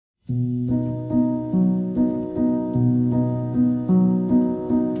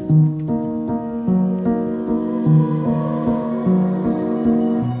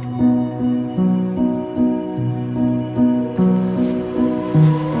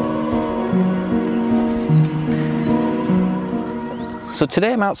So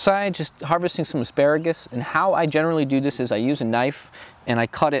today I'm outside just harvesting some asparagus, and how I generally do this is I use a knife and I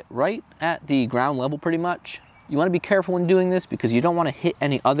cut it right at the ground level pretty much. You want to be careful when doing this because you don't want to hit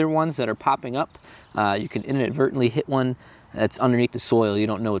any other ones that are popping up. You can inadvertently hit one that's underneath the soil. You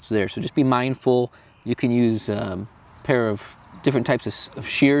don't know it's there, so just be mindful. You can use a pair of different types of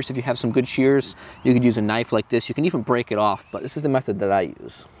shears. If you have some good shears, you could use a knife like this. You can even break it off, but this is the method that I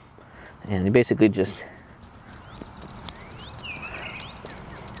use. And you basically just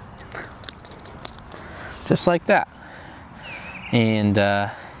like that. And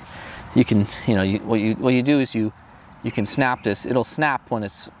you can, what you do is you can snap this. It'll snap when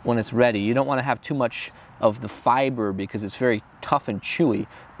it's ready. You don't want to have too much of the fiber because it's very tough and chewy,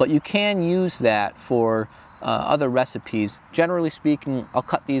 but you can use that for other recipes. Generally speaking, I'll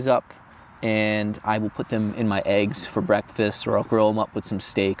cut these up and I will put them in my eggs for breakfast, or I'll grill them up with some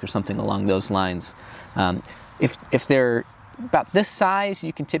steak or something along those lines. If they're about this size,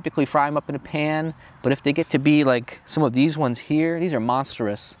 you can typically fry them up in a pan, but if they get to be like some of these ones here, these are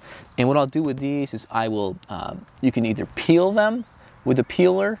monstrous. And what I'll do with these is you can either peel them with a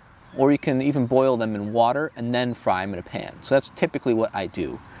peeler, or you can even boil them in water and then fry them in a pan. So that's typically what I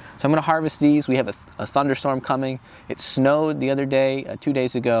do. So I'm gonna harvest these. We have a thunderstorm coming. It snowed the other day, 2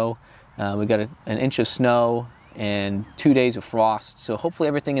 days ago. We got an inch of snow and 2 days of frost. So hopefully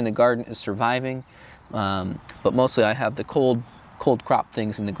everything in the garden is surviving. But mostly I have the cold crop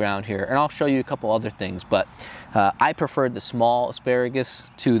things in the ground here, and I'll show you a couple other things. But I preferred the small asparagus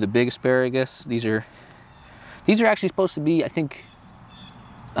to the big asparagus. These are actually supposed to be, I think,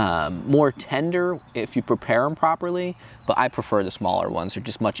 more tender if you prepare them properly, but I prefer the smaller ones. They're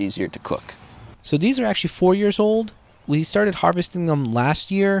just much easier to cook. So these are actually 4 years old. We started harvesting them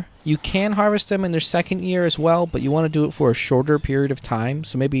last year. You can harvest them in their second year as well, but you want to do it for a shorter period of time,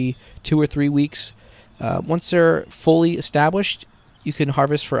 so maybe 2 or 3 weeks. Once they're fully established, you can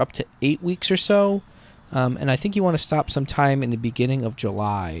harvest for up to 8 weeks or so, and I think you want to stop sometime in the beginning of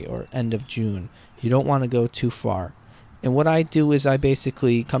July or end of June. You don't want to go too far. And what I do is I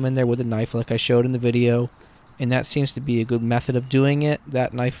basically come in there with a knife like I showed in the video, and that seems to be a good method of doing it.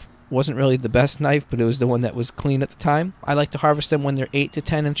 That knife wasn't really the best knife, but it was the one that was clean at the time. I like to harvest them when they're 8 to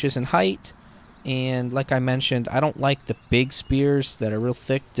 10 inches in height. And like I mentioned, I don't like the big spears that are real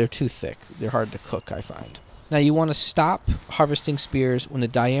thick. They're too thick. They're hard to cook, I find. Now you want to stop harvesting spears when the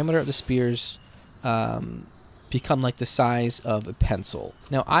diameter of the spears become like the size of a pencil.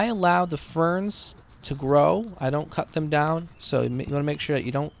 Now I allow the ferns to grow. I don't cut them down, so you want to make sure that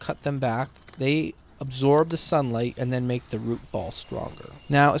you don't cut them back. They absorb the sunlight and then make the root ball stronger.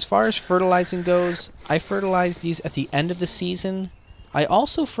 Now as far as fertilizing goes, I fertilize these at the end of the season. I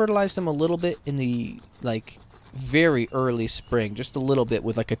also fertilize them a little bit in the very early spring, just a little bit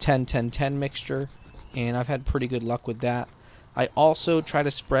with like a 10-10-10 mixture, and I've had pretty good luck with that. I also try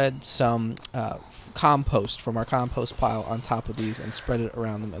to spread some compost from our compost pile on top of these and spread it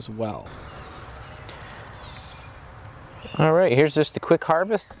around them as well. All right, here's just a quick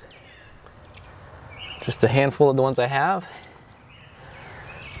harvest. Just a handful of the ones I have.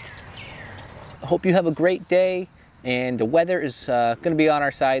 I hope you have a great day. And the weather is going to be on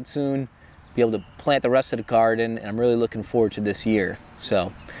our side soon. Be able to plant the rest of the garden, and I'm really looking forward to this year.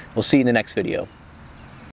 So we'll see you in the next video.